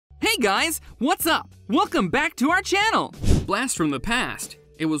guys, what's up? Welcome back to our channel! Blast from the past.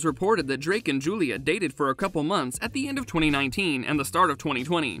 It was reported that Drake and Julia dated for a couple months at the end of 2019 and the start of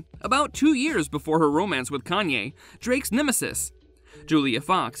 2020, about 2 years before her romance with Kanye, Drake's nemesis. Julia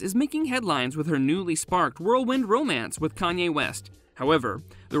Fox is making headlines with her newly sparked whirlwind romance with Kanye West. However,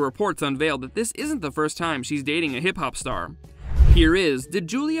 the reports unveiled that this isn't the first time she's dating a hip-hop star. Here is, did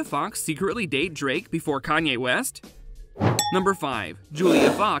Julia Fox secretly date Drake before Kanye West? Number 5.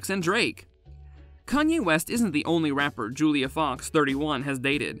 Julia Fox and Drake. Kanye West isn't the only rapper Julia Fox, 31, has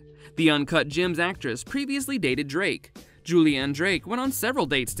dated. The Uncut Gems actress previously dated Drake. Julia and Drake went on several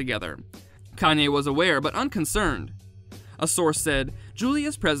dates together. Kanye was aware but unconcerned. A source said,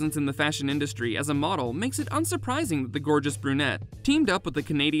 Julia's presence in the fashion industry as a model makes it unsurprising that the gorgeous brunette teamed up with the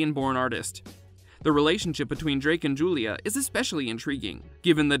Canadian-born artist. The relationship between Drake and Julia is especially intriguing,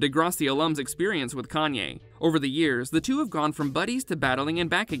 given the Degrassi alum's experience with Kanye. Over the years, the two have gone from buddies to battling and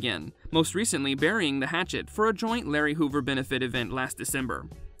back again, most recently burying the hatchet for a joint Larry Hoover benefit event last December.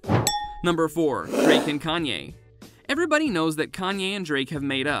 Number 4. Drake and Kanye. Everybody knows that Kanye and Drake have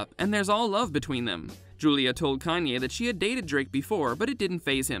made up, and there's all love between them. Julia told Kanye that she had dated Drake before, but it didn't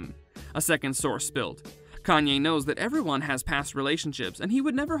faze him. A second source spilled. Kanye knows that everyone has past relationships, and he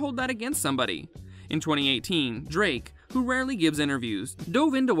would never hold that against somebody. In 2018, Drake, who rarely gives interviews,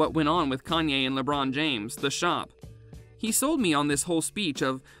 dove into what went on with Kanye and LeBron James, The Shop. He sold me on this whole speech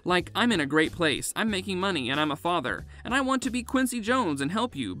of, like, I'm in a great place, I'm making money, and I'm a father, and I want to be Quincy Jones and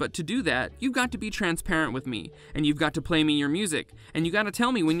help you, but to do that, you've got to be transparent with me, and you've got to play me your music, and you got to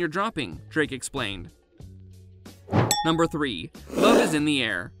tell me when you're dropping, Drake explained. Number 3. Love is in the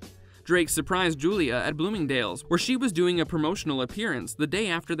air. Drake surprised Julia at Bloomingdale's, where she was doing a promotional appearance the day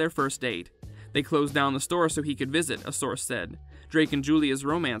after their first date. They closed down the store so he could visit, a source said. Drake and Julia's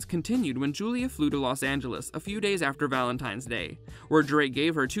romance continued when Julia flew to Los Angeles a few days after Valentine's Day, where Drake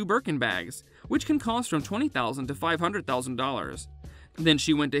gave her 2 Birkin bags, which can cost from $20,000 to $500,000. Then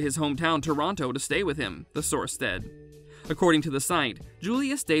she went to his hometown Toronto to stay with him, the source said. According to the site,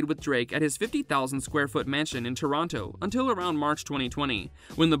 Julia stayed with Drake at his 50,000 square foot mansion in Toronto until around March 2020,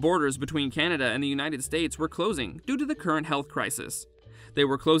 when the borders between Canada and the United States were closing due to the current health crisis. They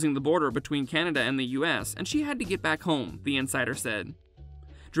were closing the border between Canada and the US, and she had to get back home, the insider said.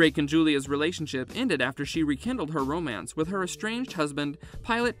 Drake and Julia's relationship ended after she rekindled her romance with her estranged husband,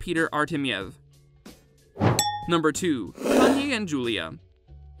 pilot Peter Artemyev. Number 2. Kanye and Julia.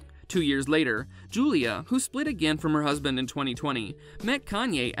 2 years later, Julia, who split again from her husband in 2020, met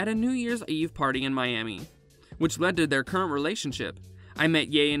Kanye at a New Year's Eve party in Miami, which led to their current relationship. I met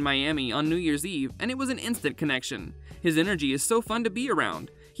Ye in Miami on New Year's Eve, and it was an instant connection. His energy is so fun to be around.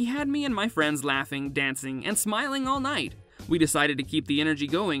 He had me and my friends laughing, dancing, and smiling all night. We decided to keep the energy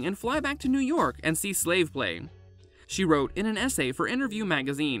going and fly back to New York and see Slave play. She wrote in an essay for Interview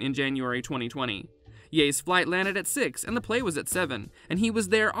magazine in January 2020. Ye's flight landed at 6 and the play was at 7, and he was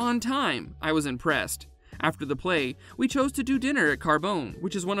there on time. I was impressed. After the play, we chose to do dinner at Carbone,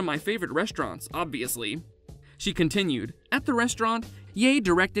 which is one of my favorite restaurants, obviously. She continued, at the restaurant, Ye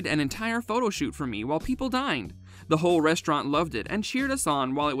directed an entire photo shoot for me while people dined. The whole restaurant loved it and cheered us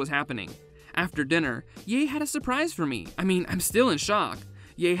on while it was happening. After dinner, Ye had a surprise for me. I'm still in shock.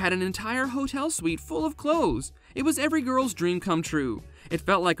 Ye had an entire hotel suite full of clothes. It was every girl's dream come true. It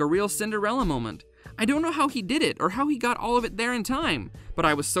felt like a real Cinderella moment. I don't know how he did it or how he got all of it there in time, but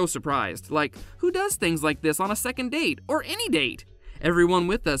I was so surprised. Like, who does things like this on a second date, or any date? Everyone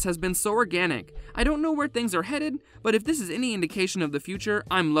with us has been so organic. I don't know where things are headed, but if this is any indication of the future,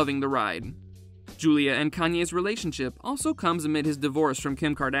 I'm loving the ride. Julia and Kanye's relationship also comes amid his divorce from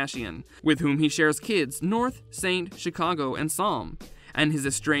Kim Kardashian, with whom he shares kids North, Saint, Chicago, and Psalm, and his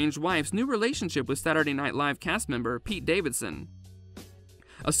estranged wife's new relationship with Saturday Night Live cast member Pete Davidson.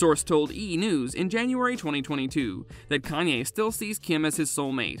 A source told E! News in January 2022 that Kanye still sees Kim as his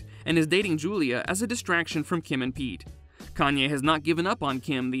soulmate and is dating Julia as a distraction from Kim and Pete. Kanye has not given up on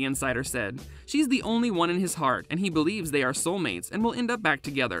Kim, the insider said. She's the only one in his heart, and he believes they are soulmates and will end up back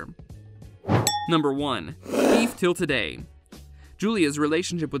together. Number 1. Beef till today. Julia's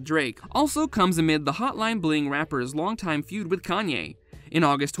relationship with Drake also comes amid the Hotline Bling rapper's longtime feud with Kanye. In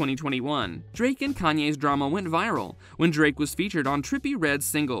August 2021, Drake and Kanye's drama went viral when Drake was featured on Trippie Redd's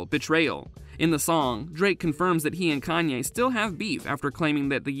single, Betrayal. In the song, Drake confirms that he and Kanye still have beef after claiming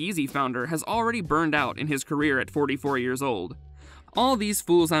that the Yeezy founder has already burned out in his career at 44 years old. All these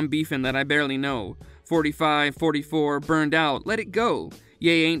fools I'm beefing that I barely know. 45, 44, burned out, let it go.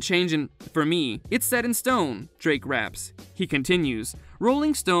 Ye ain't changing for me, it's set in stone, Drake raps. He continues,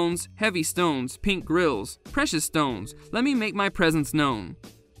 Rolling stones, heavy stones, pink grills, precious stones, let me make my presence known.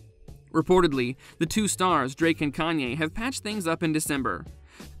 Reportedly, the two stars, Drake and Kanye, have patched things up in December.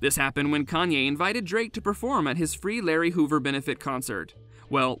 This happened when Kanye invited Drake to perform at his free Larry Hoover benefit concert.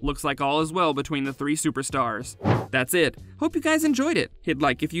 Well, looks like all is well between the three superstars. That's it. Hope you guys enjoyed it. Hit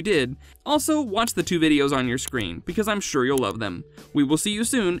like if you did. Also, watch the 2 videos on your screen, because I'm sure you'll love them. We will see you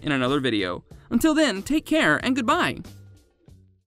soon in another video. Until then, take care and goodbye!